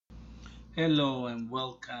Hello and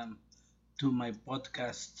welcome to my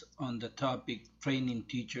podcast on the topic training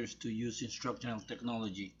teachers to use instructional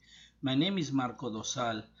technology. My name is Marco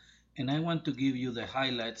Dosal and I want to give you the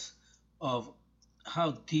highlights of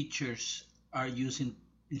how teachers are using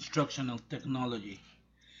instructional technology.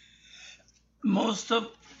 Most of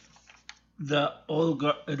the old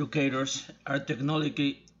educators are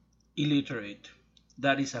technologically illiterate.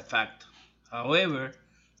 That is a fact. However,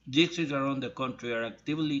 districts around the country are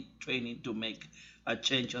actively training to make a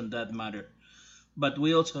change on that matter. But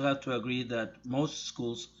we also have to agree that most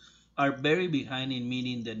schools are very behind in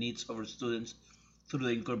meeting the needs of our students through the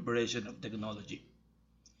incorporation of technology.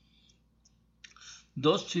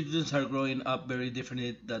 Those children are growing up very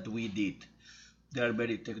differently than we did. They are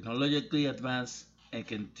very technologically advanced and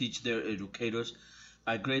can teach their educators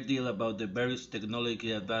a great deal about the various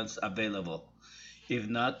technologically advanced available. If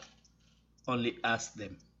not, only ask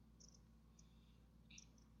them.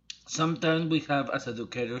 Sometimes we have, as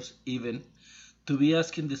educators, even to be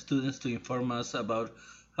asking the students to inform us about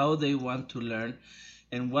how they want to learn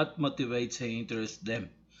and what motivates and interests them,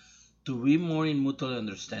 to be more in mutual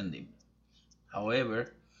understanding.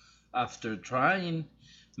 However, after trying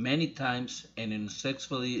many times and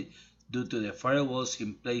unsuccessfully due to the firewalls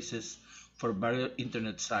in places for various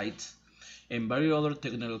internet sites and various other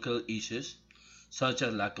technical issues, such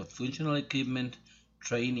as lack of functional equipment,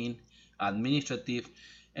 training, administrative,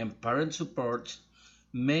 and parent support,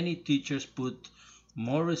 many teachers put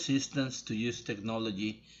more resistance to use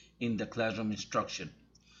technology in the classroom instruction.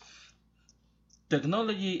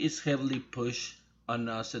 Technology is heavily pushed on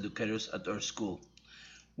us educators at our school.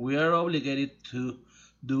 We are obligated to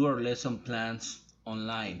do our lesson plans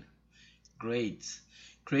online, grades,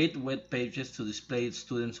 create web pages to display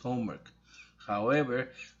students' homework. However,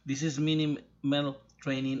 this is minimal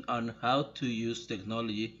training on how to use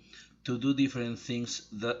technology to do different things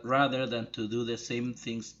rather than to do the same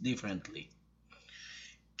things differently.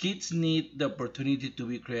 Kids need the opportunity to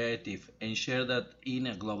be creative and share that in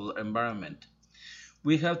a global environment.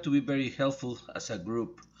 We have to be very helpful as a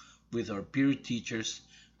group with our peer teachers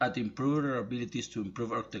at improving our abilities to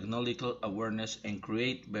improve our technological awareness and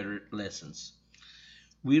create better lessons.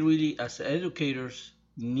 We really, as educators,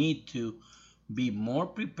 need to be more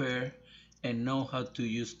prepared and know how to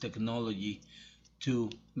use technology to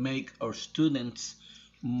make our students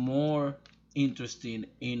more interested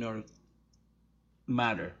in our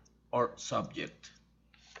matter or subject.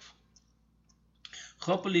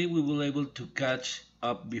 Hopefully, we will be able to catch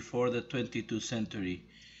up before the 22nd century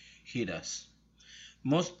hit us.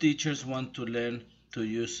 Most teachers want to learn to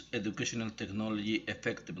use educational technology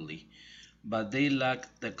effectively, but they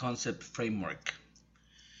lack the concept framework,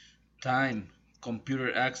 time,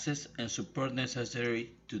 computer access, and support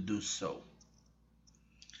necessary to do so.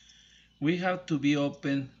 We have to be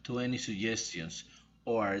open to any suggestions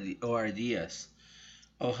or ideas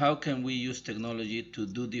of how can we use technology to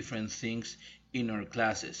do different things in our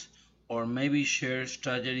classes, or maybe share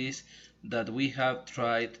strategies that we have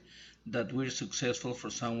tried that were successful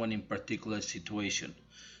for someone in particular situation.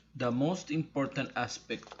 The most important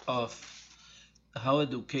aspect of how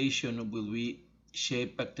education will be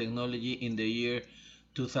shaped by technology in the year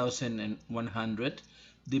 2100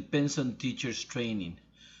 depends on teachers' training.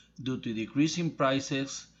 Due to decreasing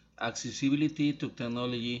prices, accessibility to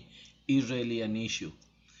technology is really an issue.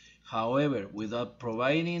 However, without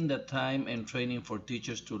providing the time and training for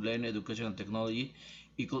teachers to learn educational technology,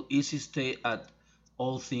 it could easily stay at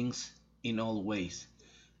all things in all ways,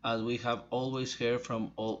 as we have always heard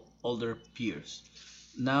from all older peers.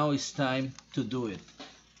 Now it's time to do it.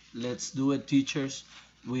 Let's do it, teachers.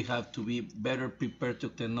 We have to be better prepared to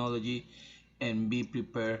technology and be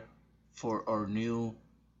prepared for our new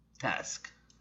task.